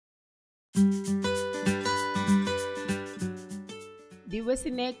di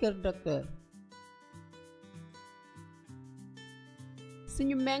Wasinee kër docteur.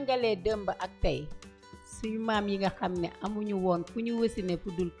 suñu méngalee dëmb ak tey suñu maam yi nga xam ne amuñu woon fu ñu wasine fu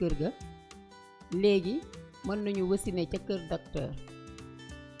dul kër ga léegi mën nañu wasine ca kër docteur.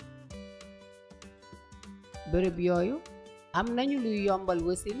 bërëb yooyu am nañu luy yombal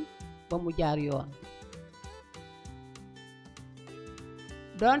wasin ba mu jaar yoon.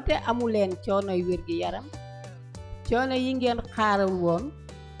 donte amuleen coonoy wér-gi-yaram coono yi ngeen xaaral woon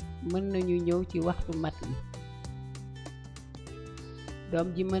mën nañu ñëw ci waxtu mat wi. doom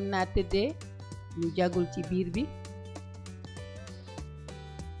ji mën naa tëddee ñu jagul ci biir bi.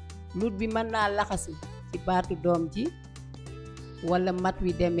 lut bi mën naa laxasu ci baatu doom ji walla mat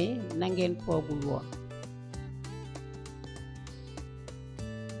wi demee na ngeen foogul woon.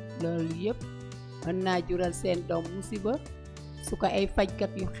 loolu yépp mën naa jural seen doom musiba su ko ay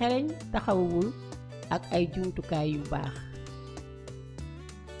fajkat yu xereñ taxawul ak ay jumtukaay yu baax.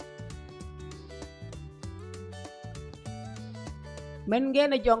 mën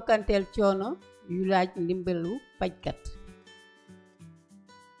ngeen a jonkanteel coono yu laaj ndimbalu fajkat.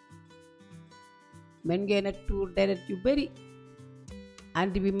 mën ngeen a tuur deret yu bari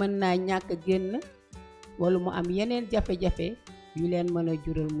ànd bi mën naa ñàkk a génn walla mu am yeneen jafe-jafe yu leen mën a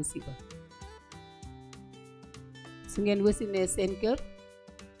jural musiba. su ngeen wasinee seen kër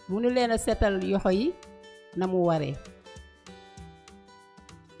mënu leen a setal yoxo yi na mu waree.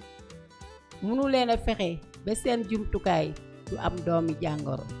 mënu leen a fexe ba seen jumtukaay du am doomi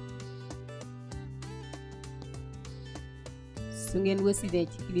jàngoro. su ngeen wasinee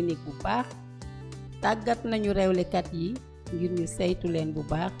ci clinique bu baax tàggat nañu rewlekat yi ngir ñu saytu leen bu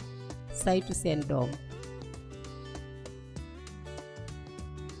baax saytu seen doom.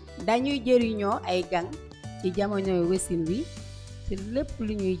 dañuy jëriñoo ay gang ci jamonoy wasin wi te lépp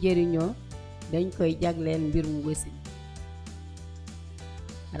lu ñuy jëriñoo dañ koy jagleel mbirum wasin.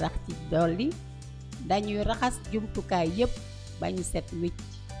 rax ci dolli dañuy raxas jumtukaay yépp ba ñu set wicc.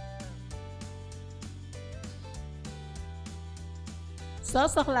 soo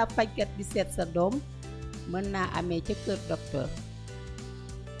soxlaa fajkat bi seet sa doom mën naa amee ca kër docteur.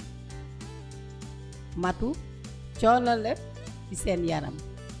 matu coono la ci seen yaram.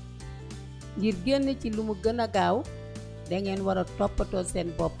 ngir génn ci lu mu gën a gaaw dangeen war a toppatoo seen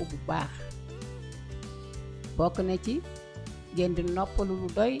bopp bu baax. bokk na ci ngeen di noppalu lu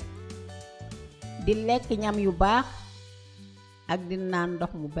doy di lekk ñam yu baax ak di naan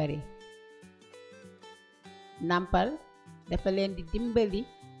ndox mu bari. nàmpal dafa leen di dimbali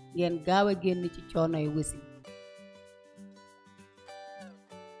ngeen gaaw a génn ci coonoy wasin.